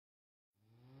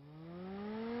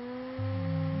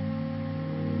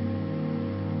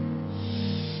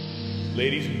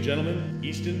Ladies and gentlemen,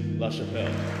 Easton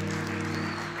LaChappelle.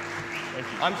 Thank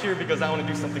you. I'm here because I want to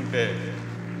do something big.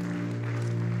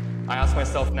 I ask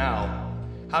myself now,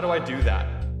 how do I do that?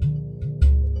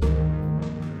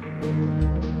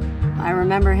 I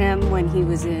remember him when he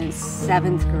was in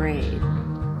 7th grade.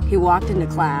 He walked into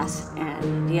class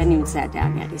and he hadn't even sat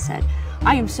down yet. He said,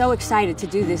 "I am so excited to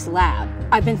do this lab.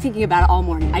 I've been thinking about it all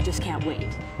morning. I just can't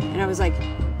wait." And I was like,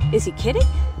 is he kidding?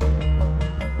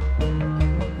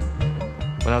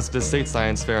 When I was at the state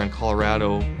science fair in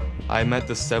Colorado, I met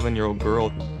this 7-year-old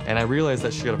girl and I realized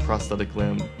that she had a prosthetic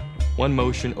limb. One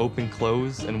motion, open,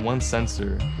 close, and one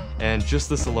sensor. And just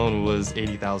this alone was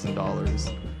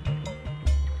 $80,000.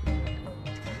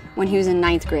 When he was in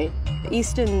 9th grade,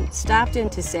 Easton stopped in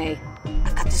to say,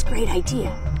 "I've got this great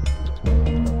idea."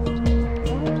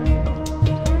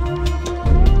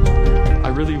 I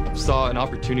really saw an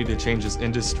opportunity to change this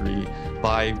industry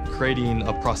by creating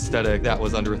a prosthetic that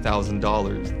was under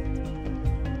 $1,000.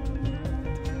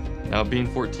 Now, being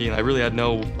 14, I really had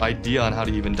no idea on how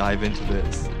to even dive into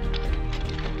this.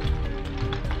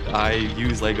 I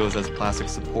use Legos as plastic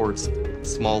supports,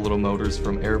 small little motors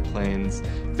from airplanes,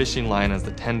 fishing line as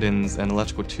the tendons, and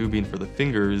electrical tubing for the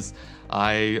fingers.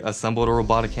 I assembled a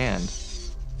robotic hand.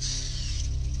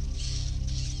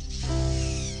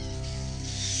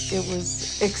 It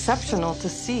was exceptional to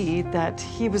see that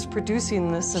he was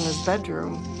producing this in his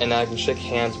bedroom. And I can shake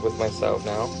hands with myself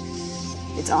now.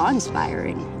 It's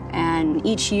awe-inspiring, and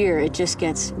each year it just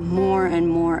gets more and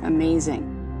more amazing.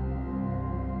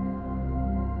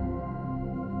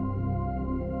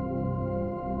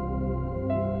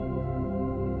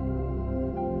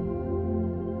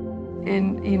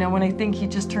 And, when I think he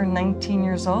just turned 19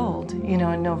 years old,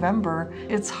 in November,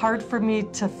 it's hard for me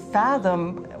to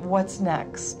fathom what's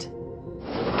next.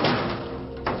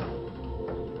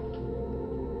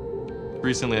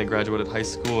 Recently, I graduated high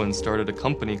school and started a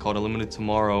company called Unlimited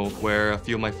Tomorrow, where a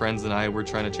few of my friends and I were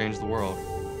trying to change the world.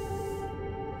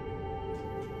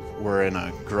 We're in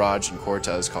a garage in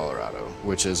Cortez, Colorado,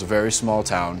 which is a very small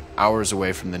town, hours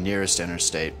away from the nearest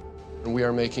interstate. We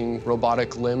are making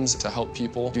robotic limbs to help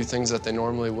people do things that they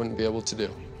normally wouldn't be able to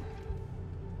do.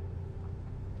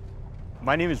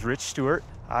 My name is Rich Stewart.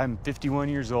 I'm 51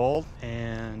 years old,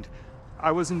 and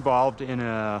I was involved in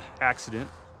an accident.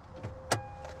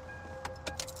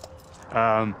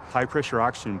 High-pressure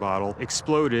oxygen bottle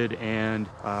exploded and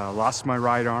lost my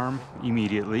right arm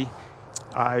immediately.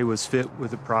 I was fit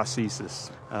with a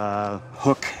prosthesis,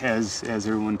 hook, as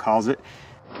everyone calls it.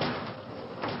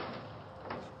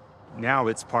 Now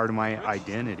it's part of my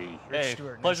identity. Hey,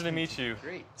 pleasure to meet you.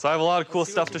 Great. So I have a lot of cool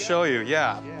stuff to show you,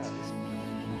 yeah.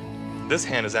 This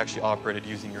hand is actually operated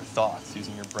using your thoughts,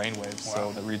 using your brain waves,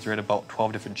 so that reads right about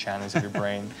 12 different channels of your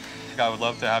brain. I would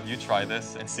love to have you try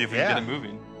this and see if we can get it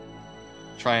moving.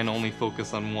 Try and only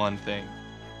focus on one thing.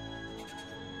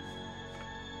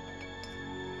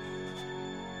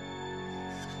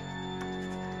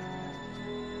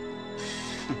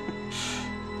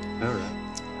 All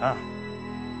right.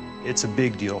 It's a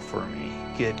big deal for me.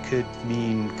 It could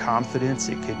mean confidence,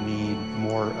 it could mean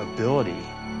more ability.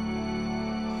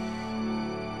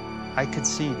 I could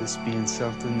see this being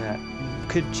something that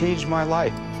could change my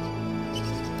life.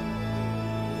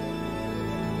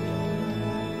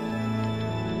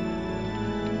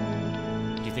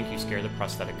 Do you think you scare the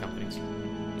prosthetic companies?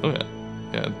 Oh yeah.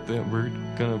 Yeah, we're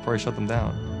gonna probably shut them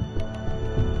down.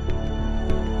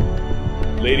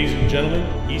 Ladies and gentlemen,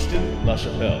 Easton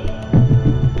LaChappelle.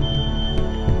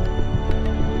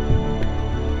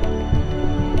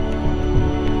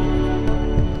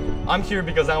 I'm here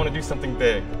because I want to do something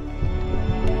big.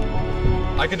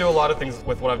 I could do a lot of things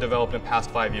with what I've developed in the past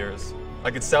 5 years.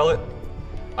 I could sell it,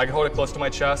 I could hold it close to my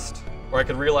chest, or I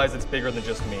could realize it's bigger than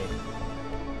just me.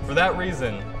 For that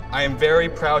reason, I am very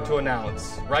proud to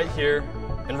announce, right here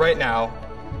and right now,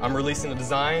 I'm releasing the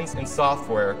designs and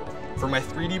software for my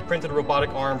 3D printed robotic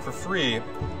arm for free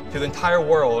to the entire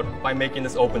world by making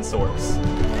this open source.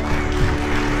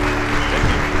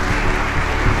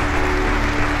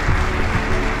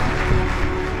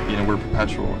 We're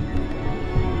perpetual.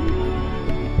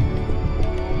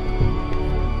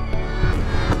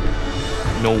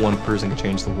 No one person can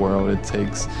change the world. It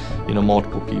takes,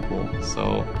 multiple people.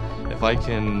 So if I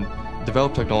can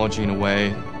develop technology in a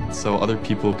way so other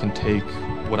people can take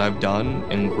what I've done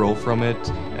and grow from it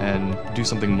and do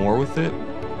something more with it,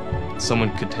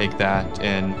 someone could take that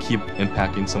and keep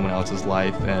impacting someone else's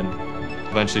life and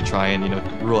eventually try and,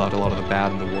 rule out a lot of the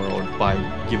bad in the world by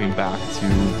giving back to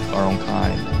our own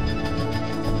kind.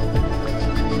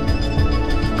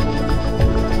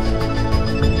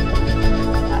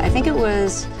 I think it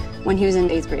was when he was in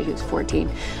 8th grade, he was 14.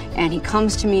 And he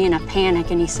comes to me in a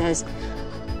panic and he says,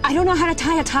 I don't know how to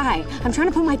tie a tie. I'm trying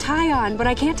to put my tie on, but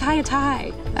I can't tie a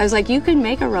tie. I was like, you can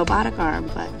make a robotic arm,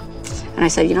 but... And I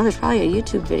said, you know, there's probably a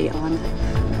YouTube video on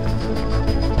it.